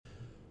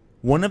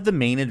One of the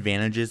main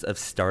advantages of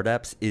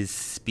startups is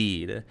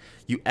speed.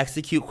 You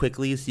execute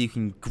quickly so you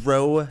can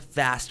grow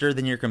faster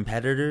than your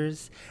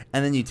competitors,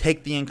 and then you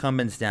take the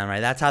incumbents down,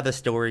 right? That's how the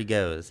story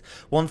goes.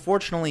 Well,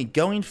 unfortunately,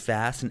 going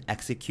fast and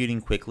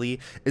executing quickly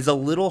is a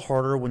little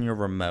harder when you're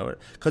remote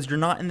because you're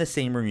not in the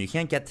same room. You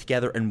can't get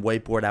together and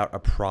whiteboard out a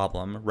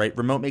problem, right?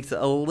 Remote makes it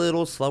a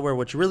little slower,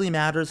 which really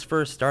matters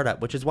for a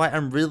startup, which is why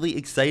I'm really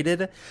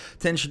excited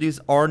to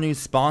introduce our new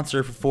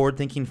sponsor for Forward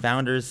Thinking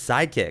Founders,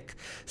 Sidekick.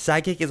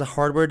 Sidekick is a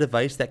hardware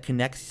device that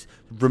connects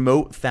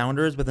remote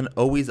founders with an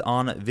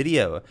always-on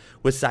video.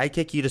 With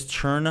Sidekick, you just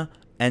turn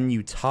and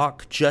you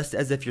talk just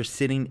as if you're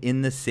sitting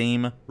in the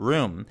same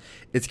room.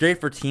 It's great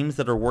for teams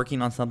that are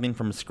working on something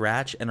from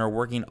scratch and are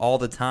working all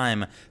the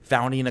time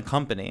founding a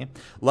company.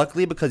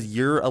 Luckily, because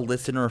you're a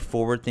listener of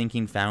Forward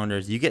Thinking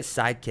Founders, you get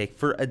Sidekick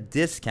for a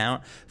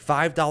discount,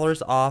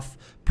 $5 off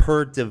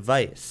per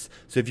device.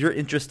 So if you're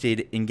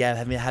interested in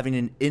having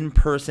an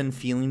in-person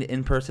feeling,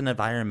 in-person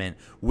environment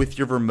with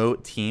your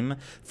remote team,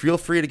 feel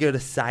free to go to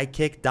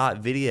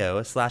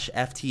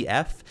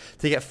sidekick.video/FTF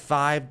to get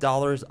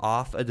 $5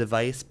 off a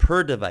device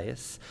per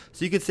device.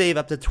 So you could save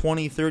up to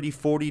 $20, $30,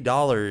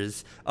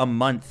 $40 a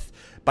month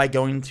by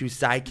going to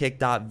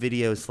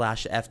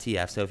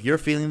sidekick.video/FTF. So if you're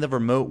feeling the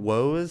remote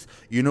woes,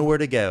 you know where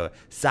to go.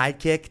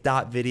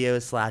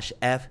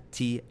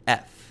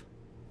 Sidekick.video/FTF.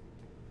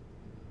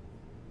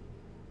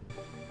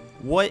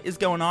 What is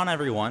going on,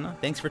 everyone?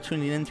 Thanks for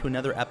tuning in to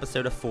another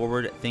episode of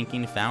Forward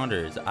Thinking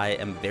Founders. I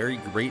am very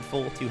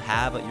grateful to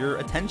have your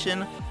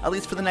attention, at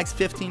least for the next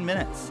 15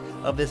 minutes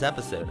of this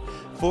episode.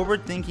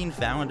 Forward Thinking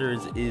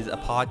Founders is a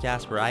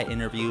podcast where I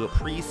interview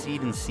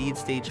pre-seed and seed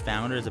stage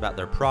founders about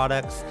their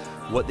products,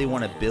 what they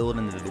want to build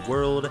into the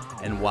world,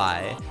 and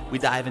why. We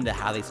dive into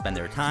how they spend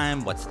their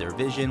time, what's their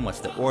vision, what's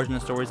the origin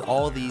stories,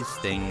 all these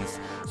things,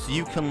 so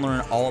you can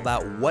learn all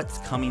about what's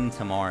coming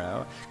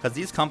tomorrow. Because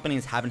these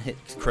companies haven't hit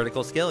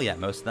critical scale yet.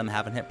 Most of them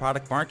haven't hit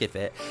product market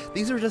fit.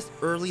 These are just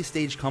early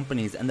stage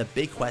companies, and the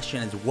big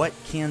question is, what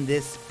can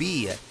this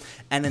be?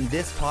 And in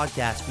this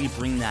podcast, we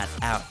bring that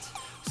out.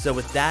 So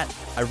with that,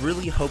 I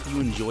really hope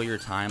you enjoy your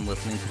time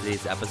listening to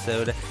today's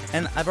episode.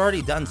 And I've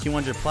already done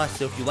 200 plus,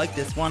 so if you like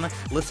this one,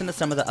 listen to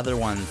some of the other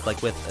ones,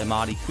 like with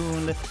Imadi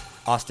Kund,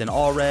 Austin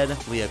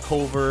Allred, Leah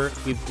Culver.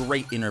 We have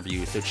great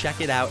interviews, so check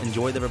it out,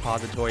 enjoy the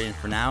repository, and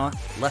for now,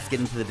 let's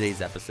get into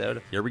today's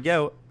episode. Here we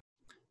go.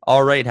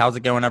 All right, how's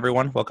it going,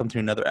 everyone? Welcome to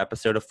another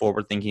episode of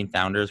Forward Thinking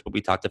Founders, where we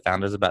talk to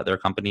founders about their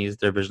companies,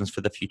 their visions for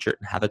the future,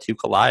 and how the two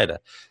collide.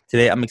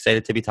 Today, I'm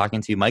excited to be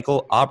talking to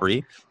Michael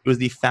Aubrey, who is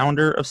the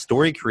founder of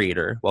Story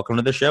Creator. Welcome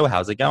to the show.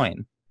 How's it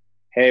going?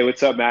 Hey,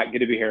 what's up, Matt? Good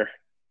to be here.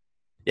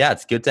 Yeah,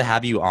 it's good to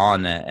have you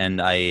on. And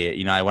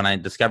when I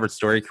discovered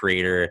Story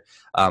Creator,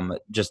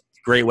 just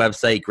great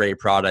website, great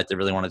product. I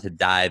really wanted to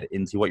dive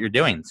into what you're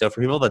doing. So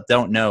for people that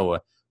don't know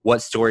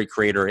what Story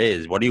Creator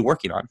is, what are you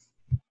working on?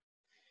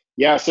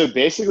 Yeah, so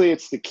basically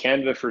it's the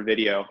Canva for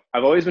video.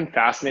 I've always been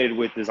fascinated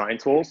with design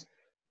tools.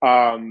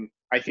 I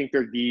think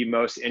they're the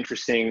most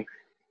interesting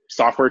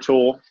software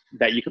tool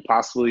that you could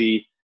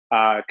possibly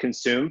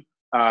consume.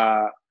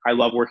 I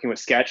love working with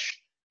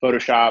Sketch,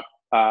 Photoshop,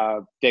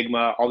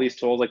 Figma, all these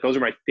tools. Like, those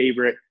are my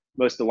favorite,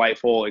 most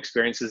delightful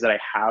experiences that I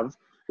have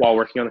while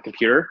working on the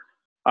computer.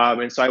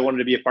 And so I wanted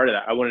to be a part of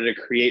that. I wanted to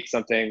create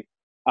something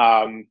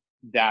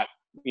that,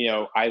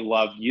 I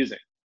loved using.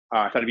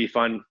 I thought it'd be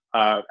fun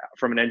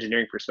from an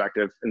engineering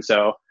perspective. And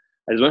so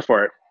I just went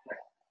for it.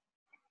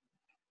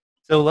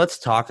 So let's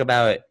talk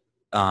about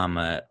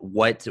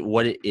what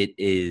it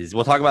is.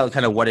 We'll talk about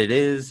kind of what it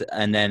is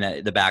and then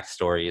the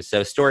backstory.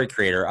 So Story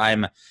Creator,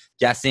 I'm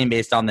guessing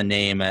based on the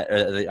name,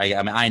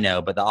 I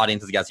know, but the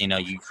audience is guessing,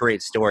 you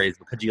create stories.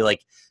 But could you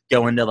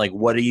go into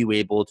what are you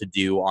able to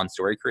do on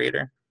Story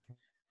Creator?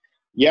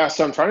 Yeah,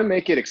 so I'm trying to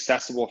make it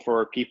accessible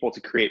for people to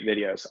create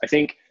videos. I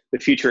think the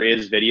future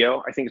is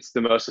video. I think it's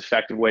the most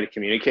effective way to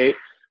communicate.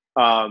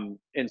 And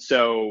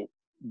so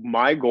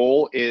my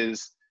goal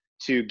is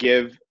to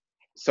give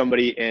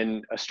somebody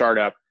in a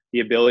startup the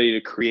ability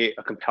to create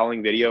a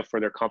compelling video for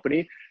their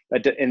company,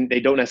 and they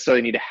don't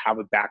necessarily need to have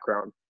a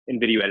background in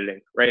video editing,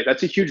 right?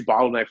 That's a huge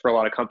bottleneck for a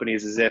lot of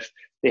companies, is if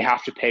they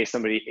have to pay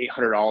somebody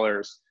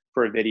 $800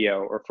 for a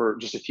video or for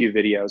just a few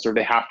videos, or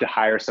they have to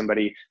hire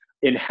somebody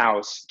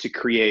in-house to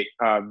create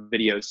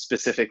videos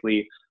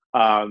specifically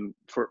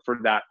for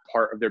that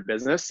part of their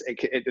business.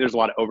 There's a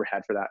lot of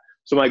overhead for that.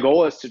 So my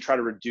goal is to try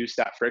to reduce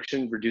that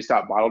friction, reduce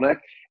that bottleneck,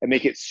 and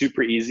make it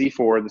super easy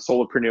for the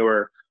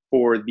solopreneur,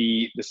 for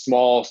the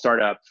small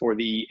startup, for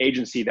the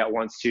agency that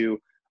wants to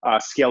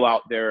scale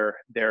out their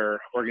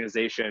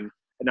organization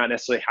and not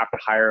necessarily have to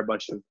hire a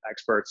bunch of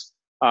experts.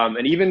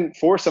 And even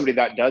for somebody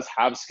that does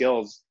have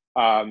skills,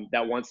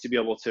 that wants to be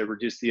able to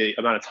reduce the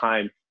amount of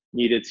time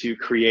needed to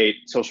create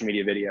social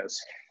media videos.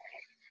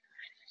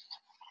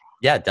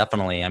 Yeah,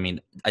 definitely. I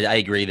mean, I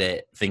agree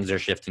that things are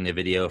shifting to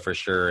video for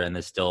sure, and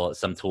there's still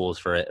some tools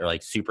for it are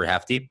super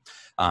hefty.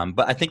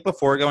 But I think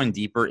before going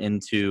deeper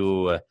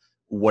into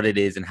what it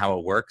is and how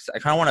it works, I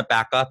kind of want to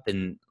back up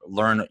and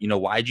learn,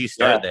 why did you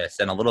start this,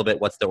 and a little bit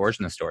what's the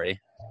origin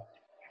story?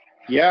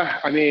 Yeah,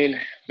 I mean,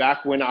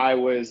 back when I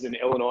was in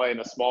Illinois in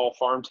a small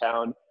farm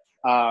town,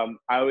 I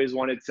always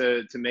wanted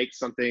to make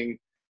something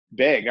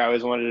big. I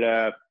always wanted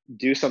to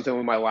do something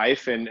with my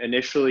life, and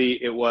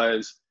initially it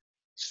was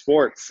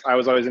sports. I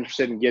was always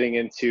interested in getting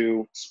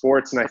into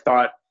sports, and I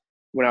thought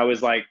when I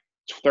was like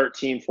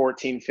 13,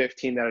 14,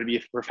 15 that I'd be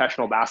a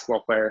professional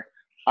basketball player.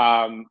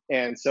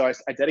 And so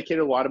I dedicated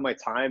a lot of my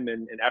time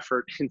and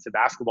effort into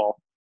basketball.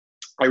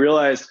 I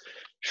realized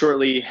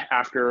shortly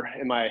after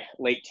in my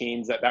late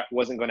teens that that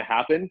wasn't going to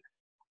happen.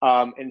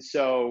 And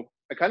so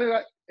I kind of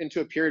got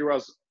into a period where I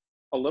was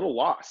a little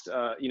lost,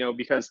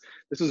 because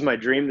this was my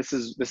dream. This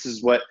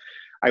is what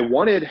I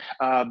wanted,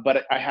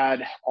 but I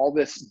had all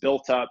this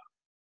built up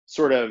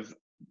sort of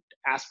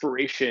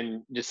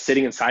aspiration just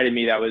sitting inside of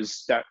me that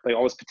like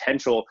all this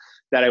potential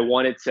that I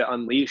wanted to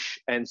unleash.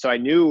 And so I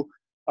knew,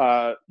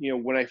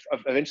 when I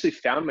eventually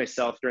found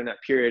myself during that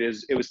period,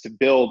 it was to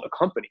build a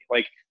company.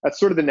 Like that's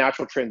sort of the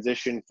natural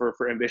transition for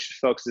ambitious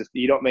folks. If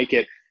you don't make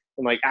it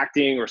in like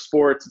acting or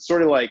sports, it's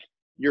sort of like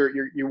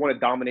you want to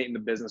dominate in the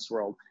business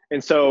world.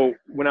 And so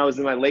when I was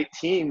in my late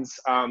teens,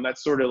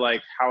 that's sort of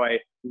like how I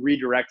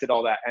redirected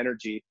all that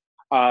energy.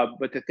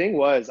 But the thing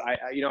was, I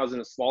was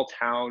in a small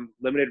town,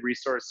 limited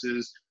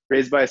resources,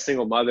 raised by a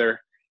single mother,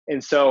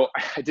 and so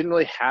I didn't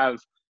really have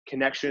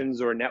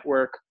connections or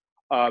network.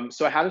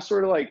 So I had to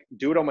sort of like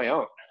do it on my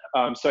own.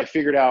 So I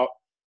figured out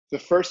the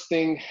first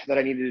thing that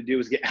I needed to do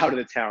was get out of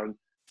the town.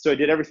 So I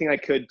did everything I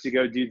could to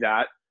go do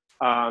that.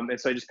 And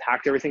so I just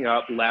packed everything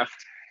up, left,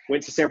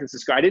 went to San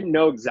Francisco. I didn't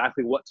know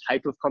exactly what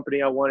type of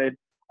company I wanted,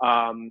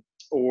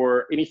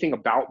 or anything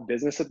about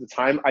business at the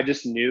time. I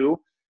just knew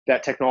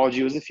that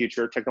technology was the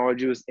future.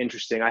 Technology was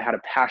interesting. I had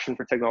a passion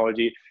for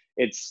technology.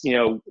 It's,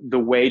 the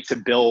way to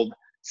build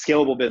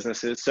scalable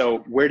businesses. So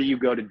where do you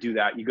go to do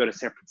that? You go to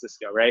San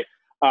Francisco, right?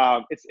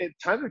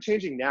 Times are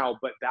changing now,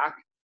 but back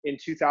in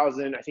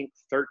 2000, I think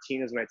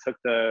 13 is when I took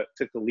the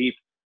leap.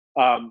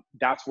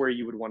 That's where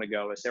you would want to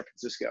go, is San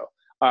Francisco.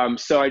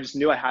 So I just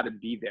knew I had to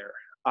be there.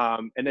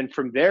 And then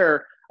from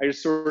there, I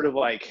just sort of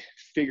like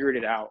figured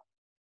it out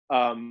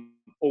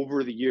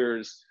over the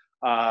years,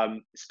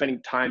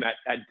 spending time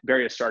at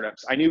various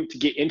startups. I knew to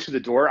get into the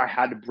door, I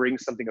had to bring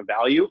something of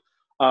value.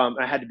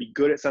 I had to be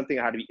good at something.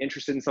 I had to be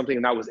interested in something,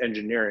 and that was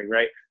engineering,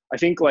 right? I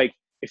think like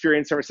if you're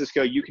in San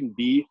Francisco, you can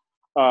be,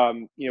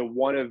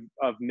 one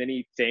of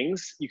many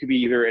things. You could be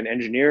either an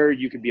engineer,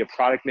 you could be a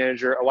product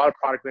manager. A lot of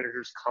product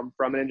managers come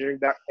from an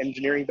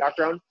engineering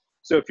background.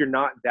 So if you're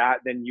not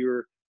that, then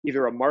you're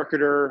either a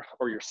marketer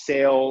or you're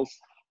sales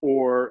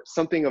or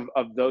something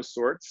of those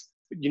sorts.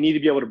 You need to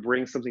be able to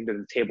bring something to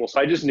the table. So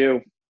I just knew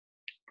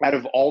out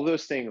of all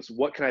those things,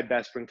 what can I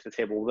best bring to the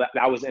table?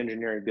 That was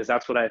engineering, because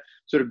that's what I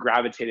sort of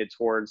gravitated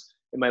towards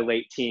in my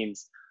late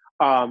teens.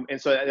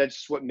 And so that's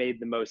just what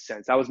made the most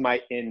sense. That was my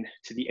in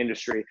to the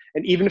industry.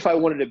 And even if I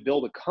wanted to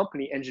build a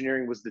company,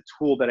 engineering was the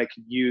tool that I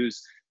could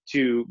use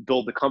to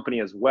build the company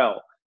as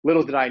well.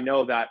 Little did I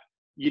know that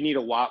you need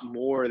a lot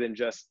more than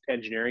just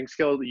engineering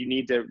skills. You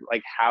need to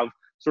like have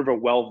sort of a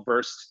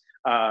well-versed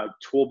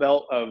tool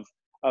belt of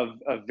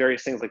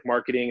various things like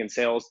marketing and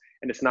sales.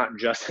 And it's not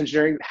just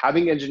engineering.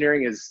 Having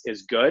engineering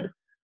is good.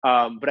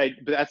 But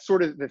that's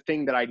sort of the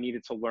thing that I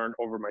needed to learn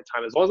over my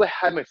time. As long as I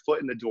had my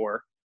foot in the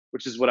door,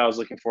 which is what I was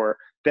looking for,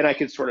 then I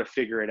could sort of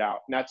figure it out.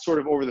 And that's sort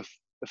of over the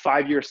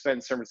 5 years spent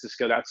in San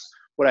Francisco. That's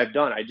what I've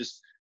done. I just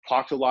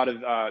talked to a lot of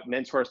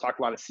mentors, talked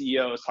to a lot of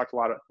CEOs,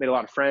 made a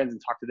lot of friends,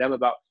 and talked to them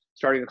about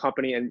starting a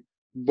company, and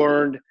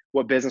learned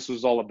what business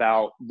was all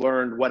about,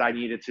 learned what I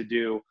needed to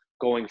do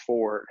going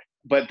forward.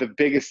 But the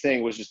biggest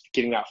thing was just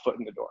getting that foot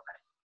in the door.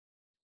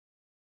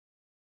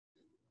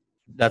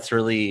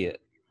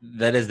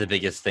 That is the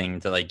biggest thing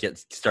to like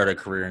start a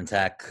career in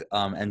tech.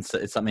 And so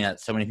it's something that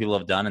so many people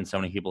have done and so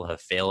many people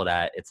have failed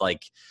at. It's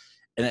like,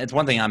 and it's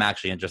one thing I'm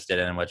actually interested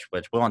in, which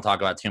we won't talk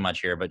about too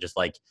much here, but just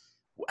like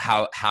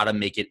how to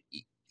make it,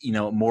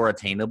 more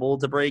attainable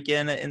to break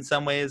in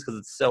some ways, because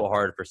it's so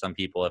hard for some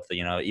people if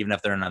even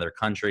if they're in another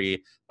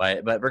country.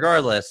 But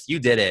regardless, you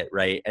did it,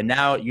 right? And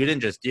now you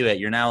didn't just do it;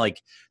 you're now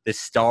like the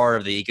star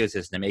of the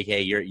ecosystem.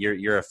 AKA,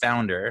 you're a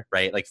founder,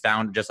 right? Like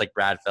just like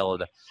Brad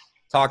Feld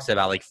talks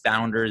about, like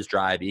founders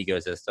drive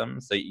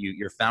ecosystems. So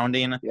you're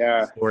founding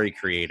Story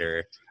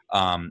Creator.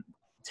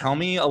 Tell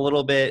me a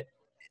little bit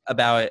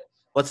about it.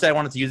 Let's say I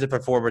wanted to use it for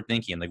forward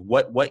thinking. Like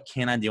what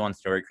can I do on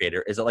Story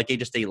Creator? Is it like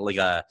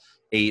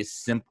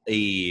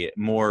a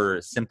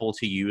more simple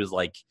to use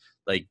like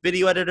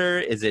video editor?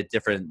 Is it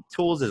different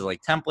tools? Is it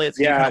like templates?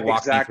 Can you kind of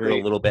walk me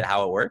through a little bit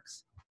how it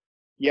works?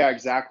 Yeah,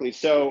 exactly.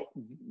 So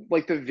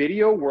like the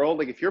video world,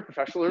 like if you're a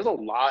professional, there's a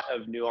lot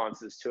of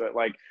nuances to it.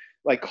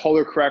 Like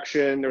color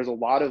correction, there's a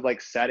lot of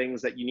like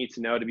settings that you need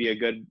to know to be a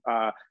good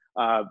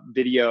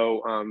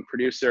video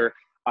producer.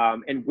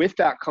 And with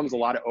that comes a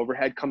lot of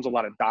overhead, comes a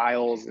lot of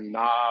dials and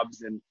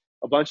knobs and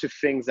a bunch of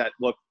things that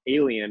look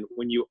alien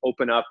when you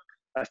open up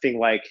a thing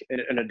like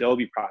an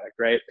Adobe product,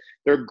 right?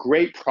 They're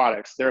great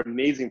products. They're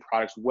amazing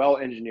products, well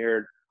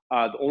engineered.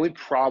 The only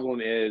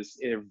problem is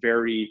they're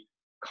very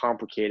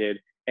complicated.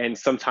 and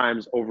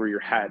sometimes over your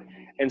head.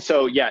 And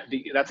so, yeah,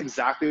 that's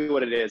exactly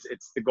what it is.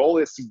 The goal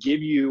is to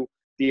give you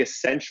the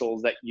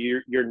essentials that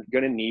you're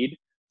going to need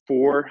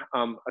for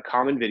a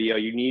common video.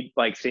 You need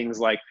like things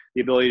like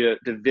the ability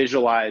to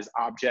visualize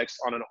objects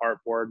on an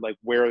artboard, like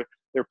where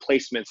their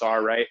placements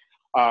are, right?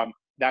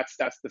 That's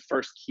the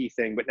first key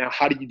thing. But now,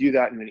 how do you do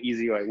that in an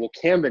easy way? Well,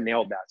 Canva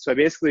nailed that. So I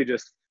basically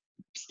just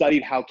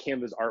studied how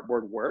Canva's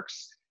artboard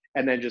works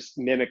and then just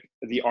mimic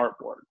the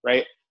artboard,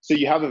 right? So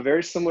you have a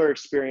very similar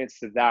experience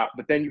to that,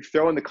 but then you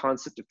throw in the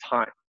concept of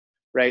time,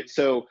 right?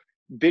 So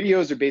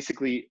videos are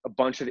basically a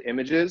bunch of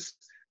images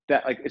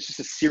that like, it's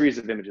just a series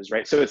of images,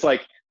 right? So it's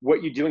like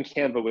what you do in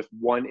Canva with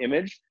one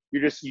image,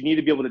 you need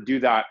to be able to do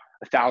that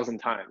 1,000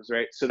 times,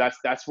 right? So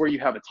that's where you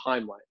have a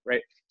timeline,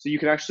 right? So you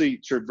can actually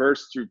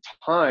traverse through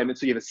time. And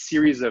so you have a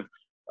series of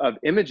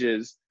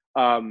images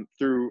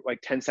through like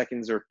 10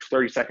 seconds or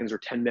 30 seconds or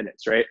 10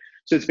 minutes, right?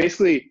 So it's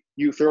basically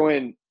you throw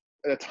in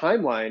a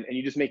timeline and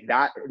you just make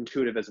that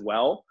intuitive as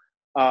well.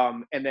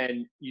 And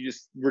then you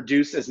just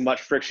reduce as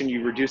much friction,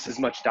 you reduce as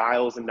much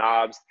dials and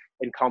knobs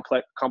and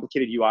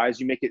complicated UIs.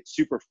 You make it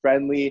super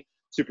friendly,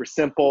 super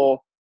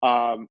simple.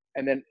 And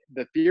then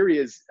the theory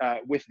is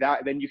with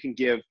that, then you can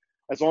give,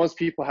 as long as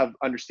people have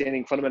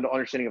fundamental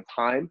understanding of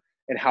time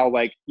and how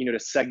like, to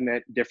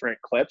segment different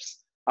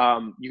clips,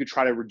 you could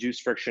try to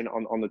reduce friction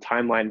on the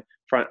timeline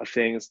front of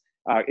things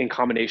in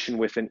combination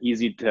with an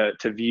easy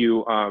to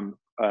view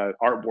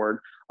artboard.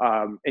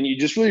 And you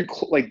just really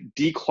like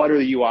declutter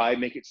the UI,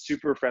 make it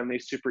super friendly,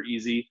 super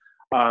easy.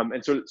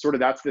 And so sort of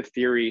that's the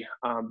theory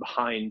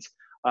behind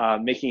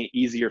making it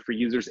easier for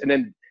users. And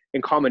then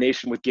in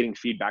combination with getting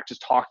feedback,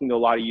 just talking to a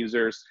lot of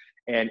users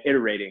and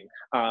iterating.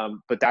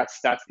 But that's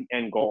the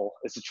end goal,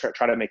 is to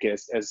try to make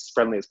it as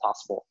friendly as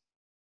possible.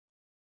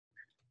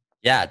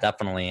 Yeah,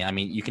 definitely. I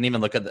mean, you can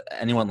even look at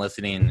anyone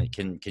listening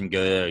can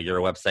go to your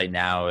website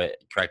now.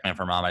 Correct me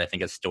if I'm wrong, but I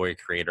think it's Story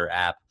Creator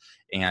app,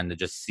 and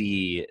just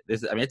see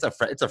this. I mean,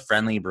 it's a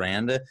friendly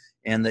brand,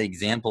 and the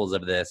examples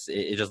of this,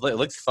 it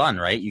looks fun,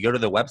 right? You go to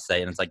the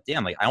website and it's like,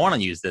 damn, like I want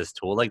to use this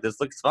tool. Like this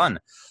looks fun.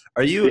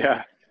 Are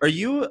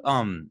you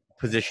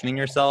positioning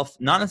yourself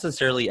not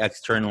necessarily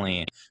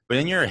externally, but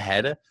in your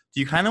head?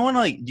 Do you kind of want to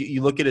like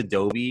you look at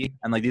Adobe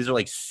and like these are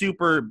like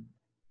super,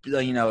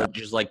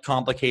 just like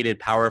complicated,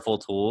 powerful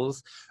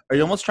tools? Are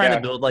you almost trying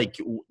to build like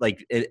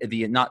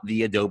not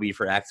the Adobe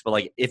for X, but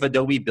like if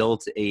Adobe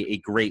built a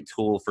great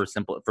tool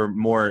for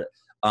more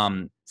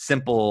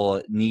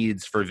simple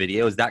needs for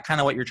video, is that kind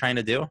of what you're trying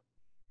to do?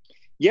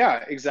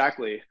 Yeah,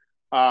 exactly.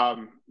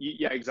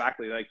 Yeah,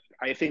 exactly. Like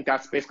I think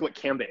that's basically what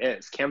Canva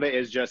is. Canva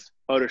is just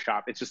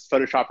Photoshop. It's just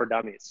Photoshop for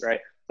dummies, right?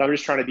 So I'm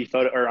just trying to be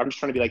I'm just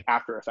trying to be like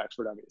After Effects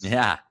for dummies.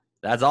 Yeah,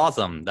 that's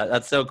awesome.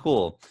 That's so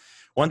cool.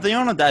 One thing I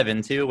want to dive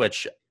into,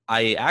 which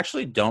I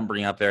actually don't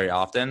bring up very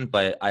often,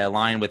 but I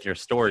align with your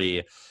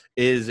story,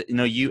 is,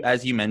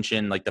 as you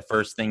mentioned, like the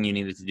first thing you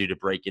needed to do to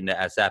break into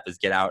SF is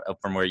get out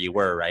from where you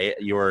were, right?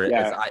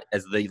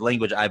 As the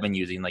language I've been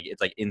using, like it's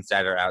like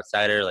insider,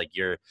 outsider, like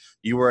you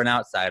were an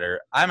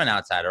outsider. I'm an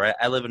outsider, right?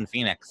 I live in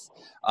Phoenix.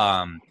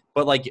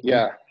 But like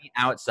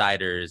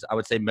outsiders, I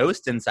would say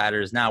most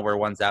insiders now were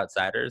once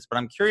outsiders, but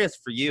I'm curious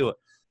for you,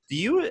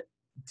 do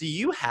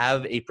you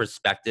have a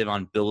perspective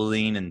on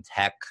building and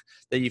tech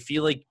that you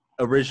feel like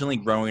originally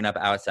growing up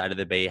outside of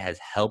the Bay has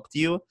helped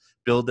you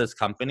build this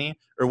company?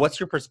 Or what's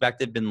your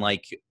perspective been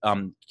like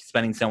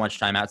spending so much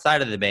time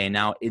outside of the Bay and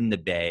now in the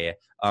Bay?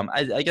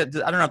 I don't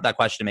know if that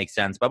question makes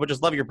sense, but I would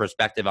just love your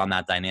perspective on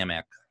that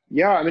dynamic.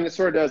 Yeah, I mean, it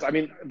sort of does. I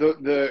mean,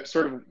 the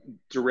sort of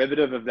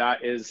derivative of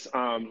that is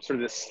sort of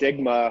the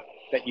stigma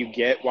that you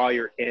get while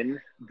you're in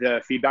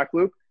the feedback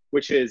loop,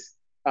 which is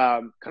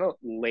kind of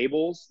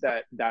labels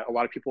that a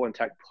lot of people in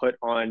tech put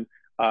on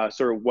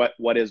sort of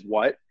what is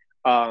what.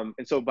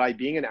 And so by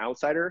being an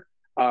outsider,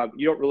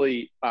 you don't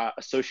really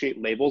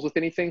associate labels with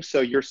anything. So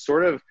you're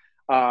sort of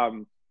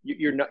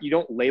you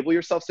don't label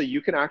yourself, so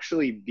you can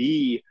actually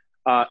be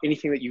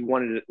anything that you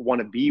want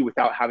to be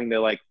without having to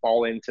like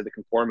fall into the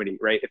conformity,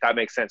 right? If that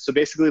makes sense. So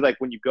basically, like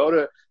when you go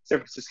to San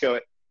Francisco,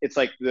 it's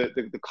like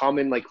the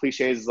common like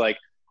cliches is like,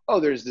 oh,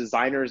 there's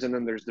designers and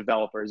then there's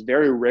developers.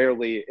 Very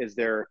rarely is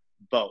there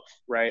both,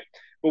 right?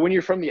 But when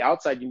you're from the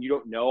outside and you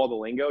don't know all the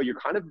lingo, you're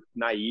kind of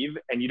naive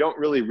and you don't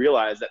really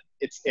realize that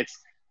it's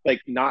like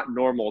not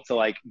normal to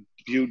like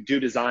do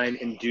design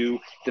and do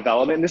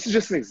development. And this is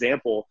just an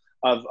example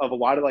of a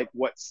lot of like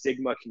what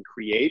stigma can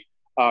create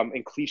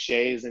and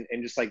cliches and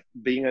just like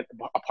being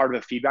a part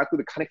of a feedback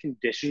loop. It kind of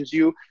conditions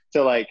you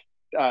to like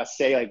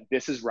say like,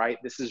 this is right,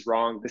 this is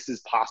wrong, this is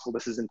possible,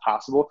 this is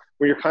impossible.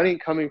 Where you're kind of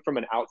coming from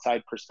an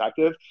outside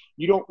perspective,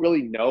 you don't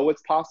really know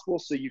what's possible.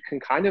 So you can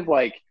kind of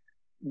like,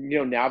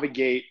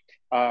 navigate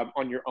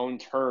on your own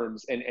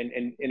terms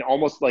and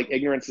almost like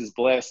ignorance is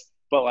bliss,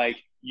 but like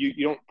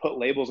you don't put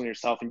labels on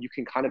yourself and you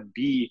can kind of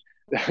be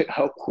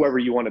whoever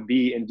you want to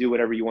be and do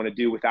whatever you want to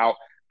do without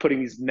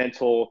putting these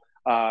mental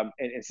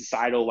and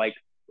societal like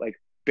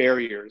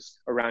barriers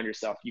around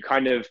yourself. You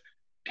kind of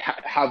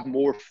have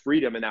more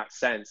freedom in that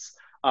sense.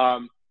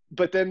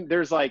 But then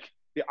there's like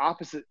the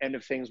opposite end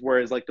of things,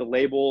 whereas like the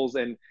labels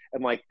and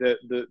like the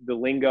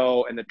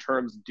lingo and the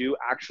terms do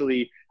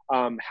actually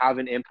have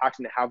an impact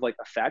and have like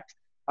effect,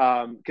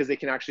 because they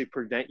can actually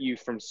prevent you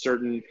from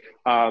certain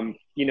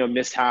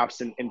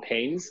mishaps and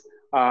pains.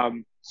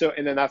 So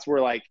and then that's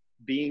where like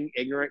being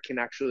ignorant can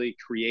actually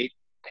create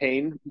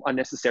pain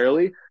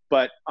unnecessarily.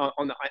 But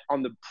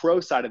on the pro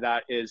side of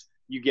that is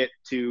you get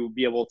to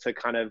be able to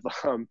kind of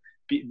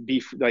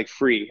be like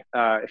free,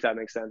 if that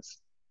makes sense.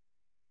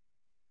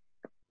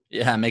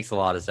 Yeah, it makes a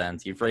lot of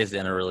sense. You phrased it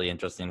in a really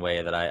interesting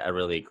way that I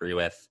really agree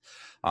with.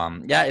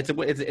 Yeah,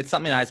 it's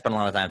something I spend a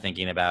lot of time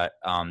thinking about.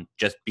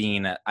 Just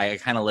being, I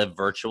kind of live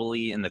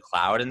virtually in the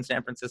cloud in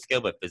San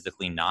Francisco, but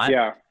physically not.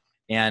 Yeah.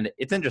 And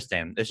it's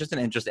interesting. It's just an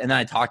interest. And then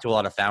I talk to a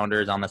lot of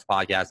founders on this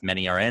podcast.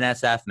 Many are in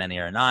SF, many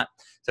are not.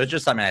 So it's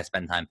just something I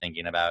spend time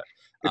thinking about.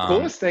 The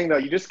coolest thing though,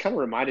 you just kind of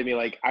reminded me,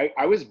 like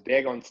I was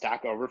big on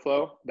Stack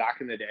Overflow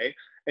back in the day,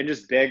 and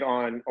just big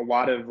on a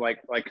lot of like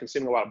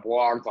consuming a lot of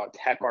blogs, a lot of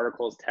tech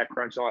articles,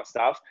 TechCrunch, all that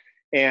stuff.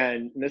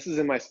 And this is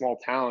in my small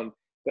town.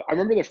 I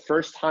remember the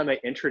first time I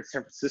entered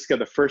San Francisco,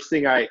 the first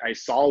thing I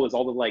saw was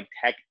all the like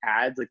tech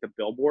ads, like the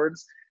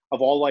billboards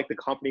of all like the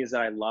companies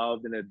that I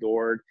loved and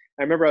adored.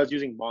 I remember I was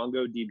using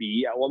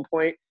MongoDB at one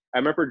point. I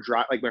remember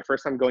like my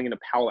first time going into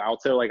Palo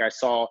Alto, like I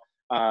saw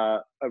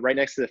right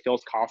next to the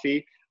Phil's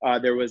Coffee,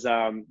 there was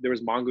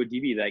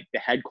MongoDB, like the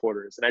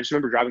headquarters, and I just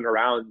remember driving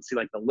around and see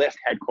like the Lyft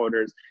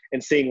headquarters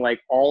and seeing like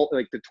all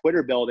like the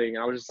Twitter building.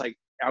 And I was just like,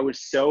 I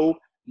was so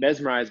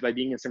mesmerized by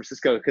being in San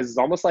Francisco, because it's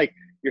almost like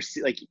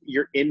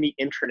you're in the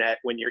intranet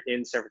when you're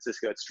in San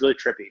Francisco. It's really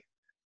trippy.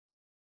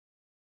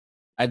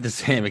 I had the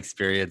same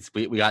experience.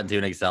 We got into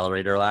an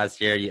accelerator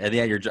last year. Yeah,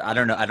 I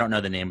don't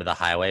know the name of the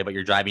highway, but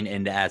you're driving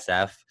into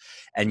SF,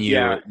 and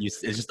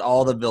it's just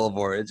all the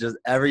billboard. It's just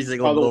every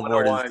single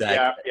billboard is tech.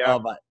 Yeah, yeah. Oh,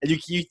 but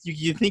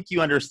you think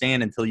you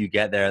understand until you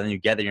get there, and then you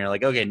get there, and you're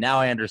like, okay, now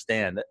I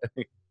understand.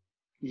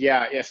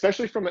 Yeah,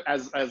 especially from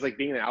as like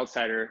being an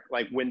outsider,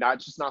 like when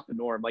that's just not the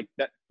norm, like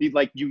that,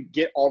 like you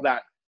get all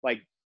that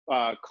like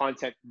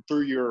content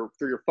through your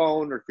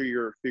phone or through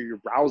your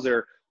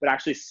browser, but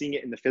actually seeing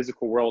it in the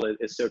physical world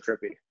is so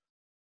trippy.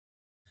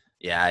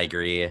 Yeah, I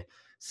agree.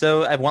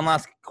 So I have one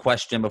last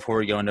question before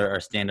we go into our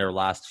standard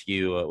last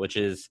few, which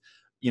is,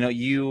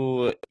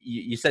 you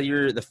said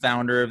you're the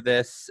founder of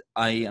this.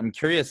 I am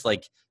curious,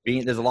 like,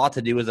 there's a lot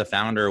to do as a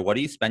founder. What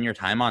do you spend your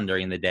time on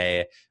during the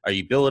day? Are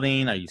you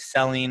building? Are you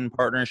selling?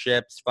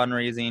 Partnerships?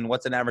 Fundraising?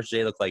 What's an average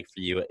day look like for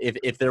you?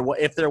 If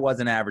there was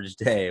an average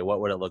day, what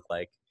would it look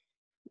like?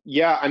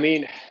 Yeah, I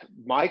mean,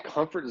 my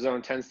comfort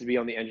zone tends to be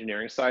on the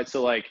engineering side.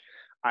 So like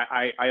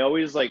I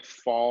always like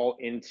fall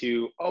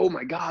into, oh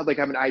my God, like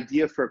I have an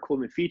idea for a cool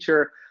new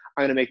feature.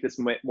 I'm gonna make this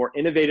more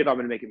innovative. I'm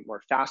gonna make it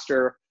more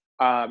faster.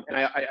 And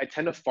I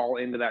tend to fall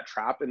into that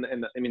trap. And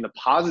I mean, the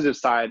positive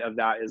side of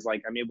that is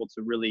like I'm able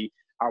to really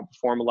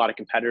outperform a lot of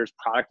competitors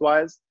product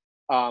wise.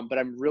 But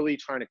I'm really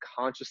trying to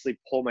consciously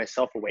pull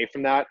myself away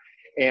from that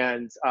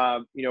and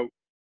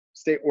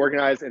stay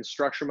organized and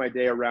structure my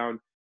day around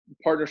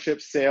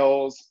partnership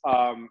sales,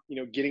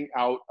 getting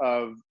out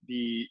of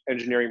the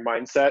engineering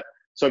mindset.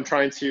 So I'm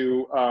trying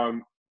to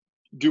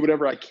do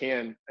whatever I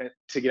can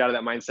to get out of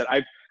that mindset.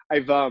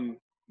 I've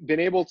been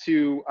able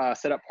to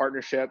set up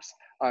partnerships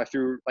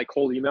through like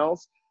cold emails,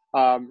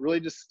 really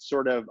just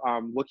sort of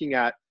looking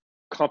at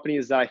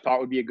companies that I thought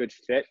would be a good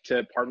fit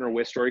to partner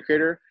with Story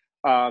Creator,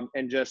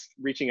 and just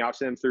reaching out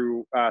to them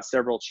through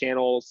several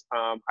channels.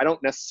 I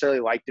don't necessarily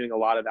like doing a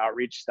lot of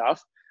outreach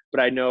stuff,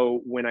 but I know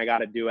when I got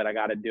to do it, I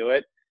got to do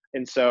it.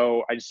 And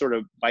so I just sort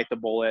of bite the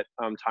bullet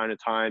time to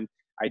time.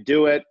 I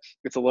do it.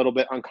 It's a little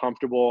bit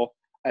uncomfortable.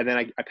 And then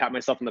I pat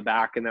myself on the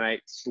back, and then I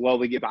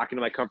slowly get back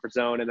into my comfort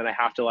zone. And then I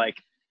have to I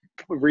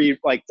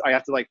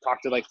have to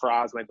talk to like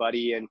Faraz, my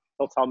buddy, and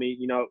he'll tell me,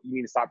 you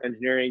need to stop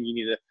engineering. You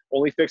need to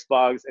only fix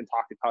bugs and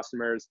talk to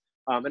customers.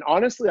 And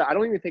honestly, I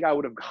don't even think I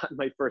would have gotten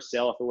my first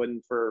sale if it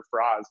wasn't for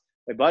Faraz,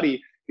 my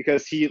buddy,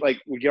 because he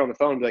would get on the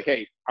phone and be like,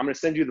 hey, I'm going to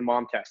send you the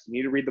mom test. You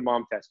need to read the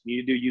mom test. You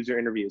need to do user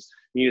interviews.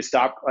 You need to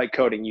stop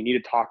coding. You need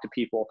to talk to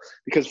people.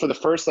 Because for the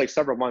first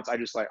several months, I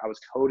was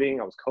coding.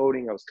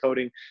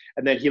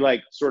 And then he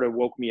sort of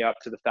woke me up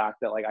to the fact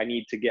that I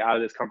need to get out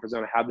of this comfort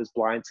zone. I have this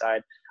blind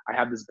side. I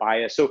have this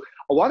bias. So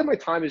a lot of my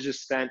time is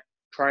just spent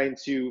trying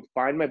to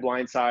find my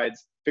blind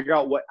sides, figure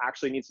out what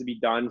actually needs to be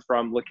done,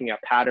 from looking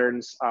at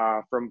patterns,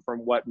 from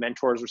what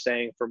mentors are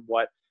saying, from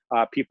what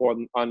people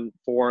on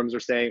forums are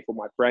saying, from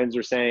what friends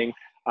are saying,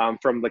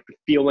 from the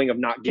feeling of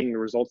not getting the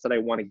results that I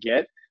want to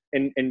get,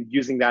 and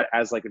using that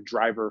as a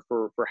driver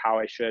for how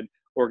I should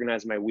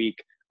organize my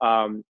week.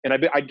 And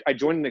I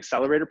joined an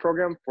accelerator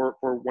program for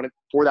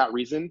that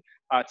reason,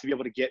 to be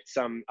able to get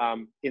some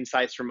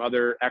insights from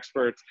other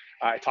experts.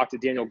 I talked to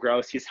Daniel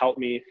Gross. He's helped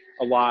me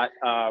a lot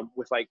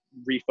with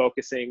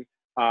refocusing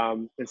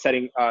and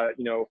setting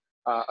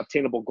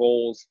obtainable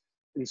goals.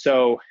 And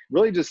so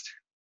really just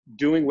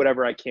doing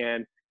whatever I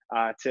can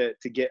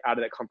to get out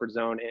of that comfort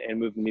zone and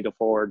move the needle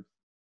forward.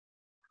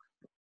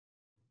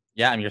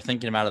 Yeah, I mean, you're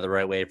thinking about it the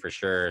right way for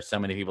sure. So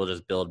many people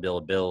just build,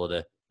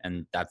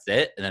 and that's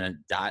it. And then it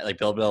die, like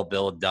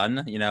build,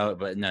 done,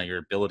 but no,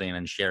 you're building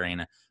and sharing,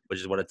 which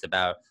is what it's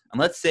about. And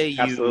let's say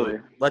Absolutely.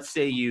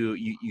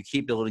 you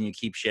keep building, you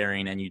keep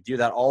sharing, and you do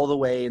that all the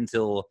way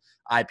until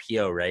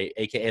IPO, right?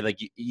 AKA like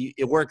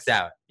it works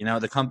out,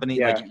 the company,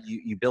 like Yeah.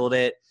 you build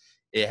it,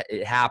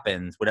 it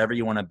happens, whatever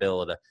you want to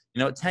build,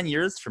 10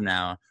 years from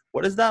now,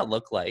 what does that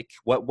look like?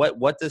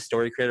 What does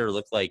Story Creator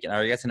look like? And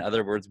I guess in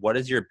other words, what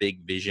is your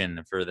big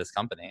vision for this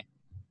company?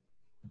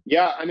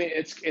 Yeah, I mean,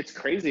 it's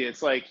crazy.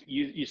 It's like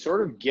you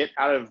sort of get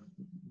out of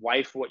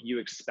life what you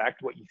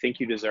expect, what you think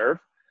you deserve,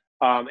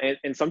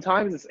 and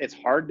sometimes it's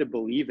hard to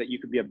believe that you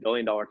could be a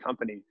billion-dollar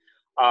company.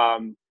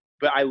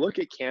 But I look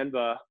at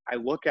Canva, I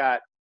look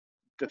at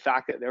the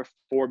fact that they're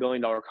a $4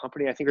 billion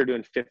company. I think they're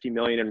doing 50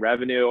 million in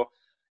revenue.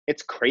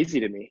 It's crazy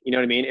to me. You know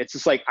what I mean? It's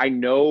just like I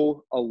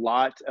know a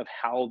lot of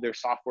how their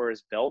software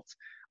is built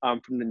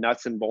from the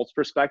nuts and bolts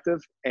perspective,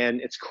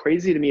 and it's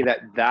crazy to me that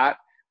that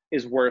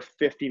is worth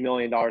 $50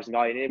 million in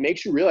value. And it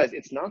makes you realize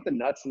it's not the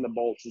nuts and the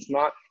bolts. It's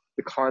not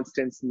the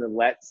constants and the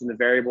lets and the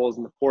variables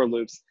and the for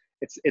loops.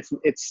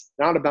 It's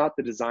not about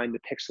the design, the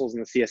pixels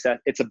and the CSS.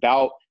 It's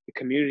about the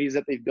communities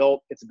that they've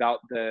built. It's about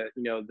the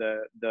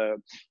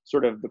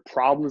sort of the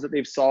problems that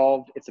they've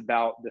solved. It's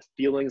about the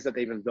feelings that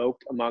they've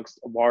invoked amongst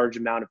a large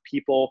amount of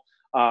people.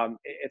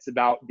 It's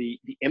about the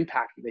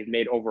impact that they've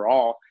made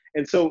overall.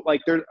 And so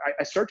like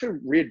I start to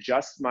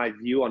readjust my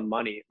view on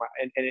money,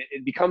 and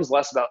it becomes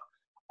less about,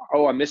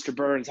 oh, I'm Mr.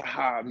 Burns,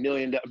 haha,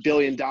 $1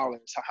 billion,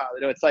 haha.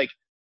 It's like,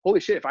 holy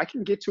shit, if I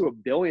can get to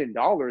 $1 billion,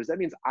 that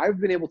means I've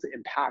been able to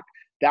impact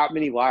that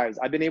many lives.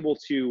 I've been able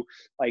to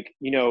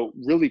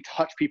really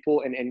touch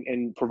people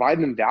and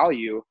provide them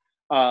value.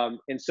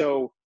 And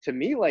so to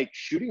me, like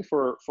shooting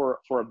for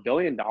 $1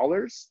 billion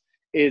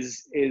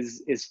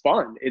is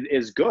fun. It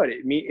is good.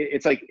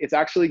 It's like, it's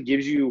actually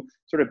gives you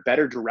sort of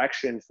better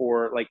direction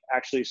for like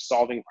actually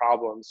solving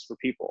problems for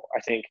people.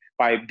 I think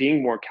by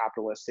being more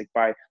capitalistic,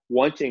 by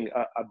wanting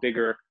a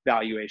bigger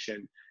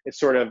valuation, it's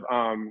sort of,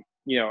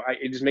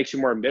 it just makes you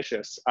more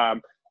ambitious.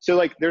 So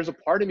like, there's a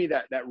part of me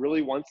that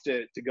really wants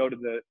to go to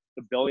the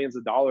billions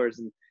of dollars.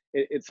 And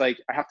it's like,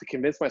 I have to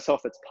convince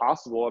myself it's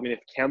possible. I mean, if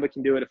Canva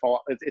can do it,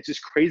 it's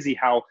just crazy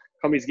how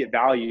companies get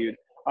valued.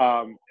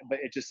 But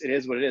it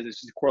is what it is.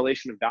 It's just a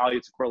correlation of value.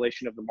 It's a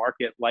correlation of the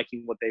market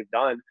liking what they've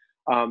done.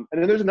 And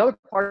then there's another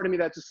part of me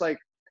that's just like,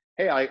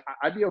 hey,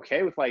 I'd be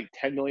okay with like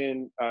 10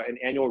 million in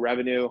annual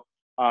revenue.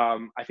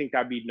 I think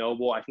that'd be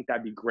noble. I think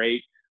that'd be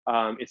great.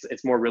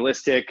 It's more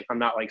realistic. I'm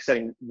not like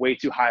setting way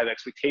too high of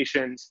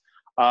expectations.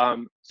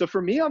 So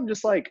for me, I'm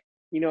just like,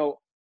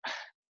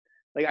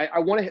 like I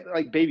want to hit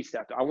like baby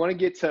step. I want to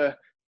get to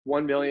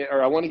 1 million,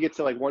 or I want to get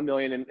to like 1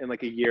 million in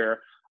like a year.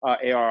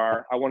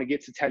 ARR. I want to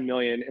get to 10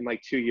 million in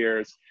like 2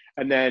 years.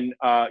 And then,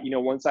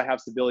 once I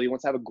have stability,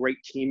 once I have a great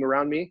team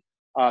around me,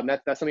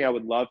 that's something I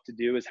would love to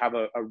do, is have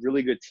a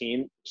really good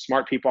team,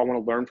 smart people. I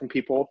want to learn from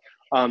people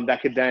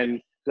that could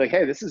then be like,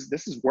 hey, this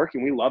is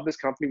working. We love this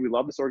company. We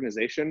love this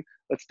organization.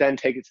 Let's then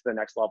take it to the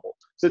next level.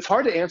 So it's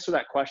hard to answer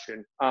that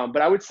question.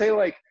 But I would say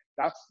like,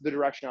 that's the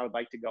direction I would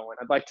like to go in.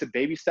 I'd like to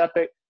baby step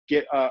it,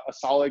 get a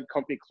solid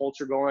company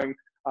culture going,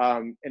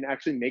 and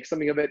actually make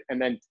something of it,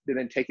 and then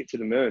take it to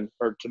the moon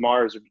or to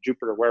Mars or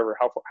Jupiter, wherever,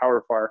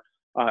 however far.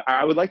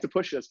 I would like to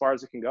push it as far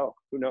as it can go.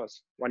 Who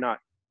knows? Why not?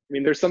 I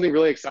mean, there's something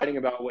really exciting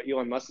about what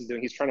Elon Musk is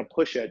doing. He's trying to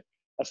push it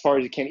as far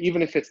as he can,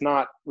 even if it's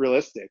not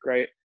realistic,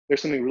 right?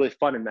 There's something really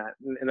fun in that,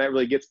 and that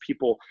really gets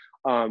people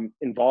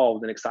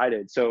involved and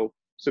excited. So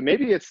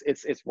maybe it's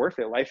worth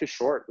it. Life is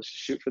short. Let's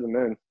just shoot for the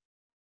moon.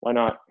 Why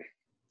not?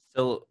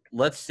 So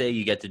let's say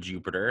you get to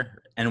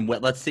Jupiter, and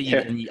let's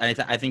say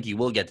I think you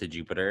will get to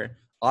Jupiter.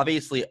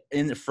 Obviously,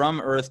 from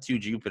Earth to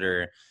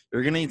Jupiter,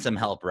 you're going to need some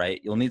help, right?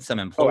 You'll need some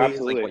employees,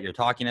 like what you're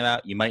talking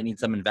about. You might need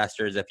some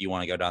investors if you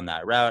want to go down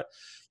that route.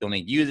 You'll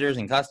need users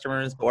and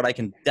customers. But what I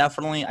can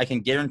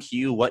guarantee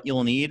you what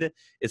you'll need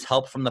is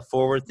help from the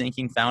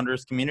forward-thinking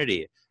founders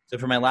community. So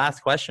for my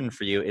last question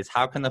for you is,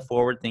 how can the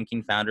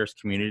forward-thinking founders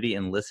community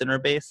and listener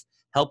base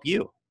help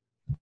you?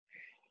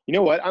 You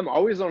know what? I'm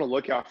always on the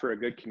lookout for a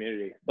good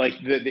community. Like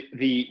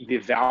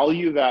the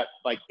value that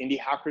like Indie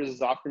Hackers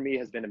has offered me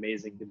has been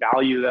amazing. The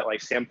value that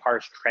like Sam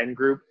Parr's Trend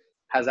Group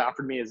has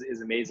offered me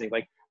is amazing.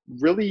 Like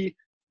really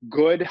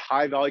good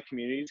high value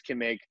communities can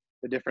make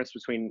the difference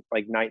between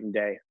like night and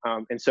day.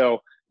 And so,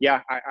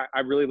 yeah,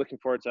 I'm really looking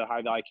forward to a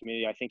high value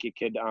community. I think it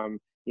could,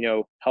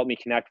 help me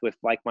connect with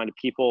like-minded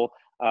people,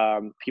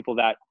 people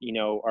that,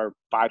 are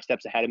 5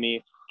 steps ahead of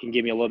me, can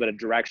give me a little bit of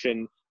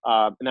direction.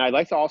 And then I'd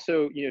like to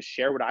also,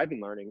 share what I've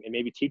been learning and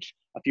maybe teach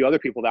a few other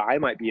people that I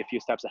might be a few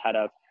steps ahead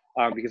of,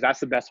 because that's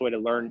the best way to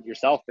learn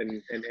yourself.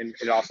 And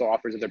it also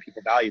offers other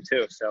people value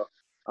too. So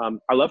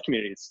I love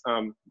communities.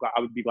 I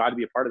would be glad to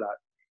be a part of that.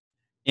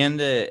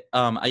 And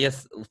I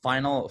guess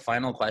final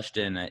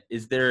question,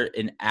 is there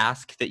an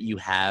ask that you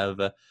have?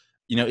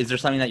 Is there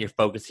something that you're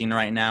focusing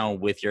right now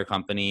with your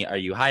company? Are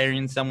you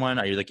hiring someone?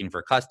 Are you looking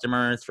for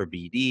customers, for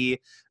BD?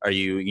 Are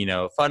you,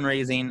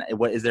 fundraising?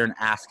 What is there an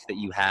ask that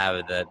you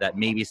have that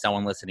maybe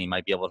someone listening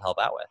might be able to help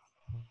out with?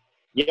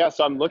 Yeah,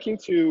 so I'm looking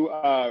to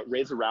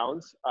raise a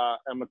round. I'm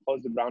gonna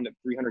close the round at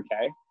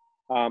 300K.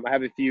 I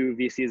have a few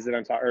VCs that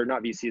I'm talking, or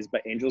not VCs,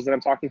 but angels that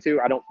I'm talking to.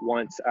 I don't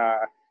want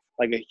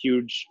like a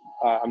huge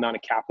amount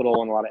of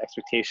capital and a lot of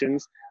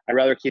expectations. I'd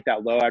rather keep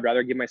that low. I'd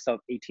rather give myself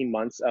 18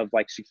 months of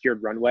like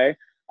secured runway,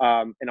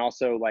 and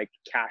also like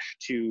cash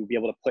to be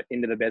able to put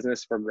into the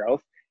business for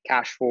growth.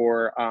 Cash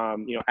for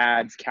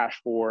ads, cash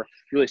for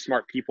really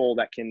smart people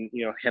that can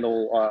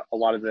handle a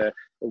lot of the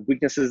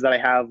weaknesses that I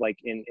have, like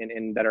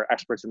in that are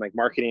experts in like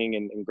marketing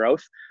and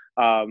growth.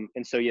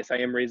 And so yes, I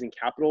am raising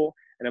capital,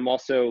 and I'm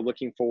also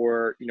looking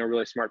for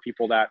really smart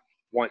people that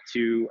want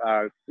to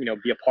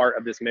be a part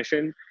of this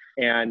mission,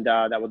 and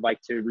that would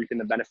like to reap in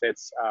the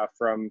benefits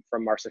from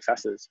our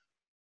successes.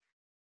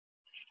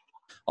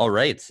 All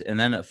right. And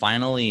then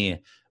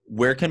finally,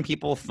 where can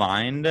people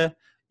find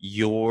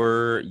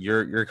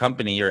your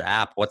company, your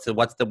app? What's the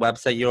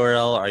website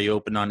URL? Are you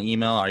open on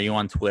email? Are you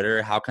on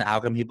Twitter? How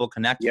can people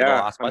connect for the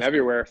Yeah, last I'm question?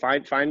 everywhere.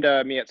 Find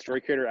me at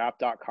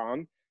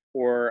storycreatorapp.com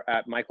or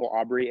at Michael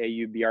Aubry,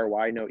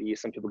 Aubry, no E.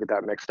 Some people get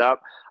that mixed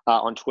up,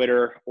 on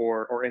Twitter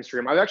or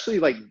Instagram. I've actually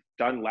like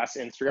done less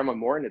Instagram. I'm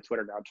more into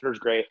Twitter now. Twitter's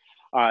great.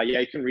 Yeah,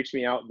 you can reach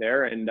me out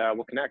there, and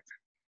we'll connect.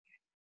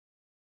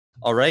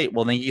 All right.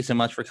 Well, thank you so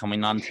much for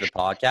coming on to the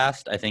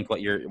podcast. I think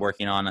what you're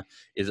working on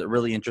is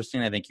really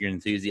interesting. I think your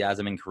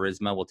enthusiasm and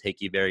charisma will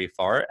take you very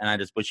far. And I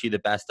just wish you the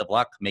best of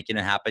luck making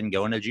it happen,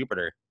 going to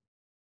Jupiter.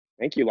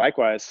 Thank you.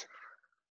 Likewise.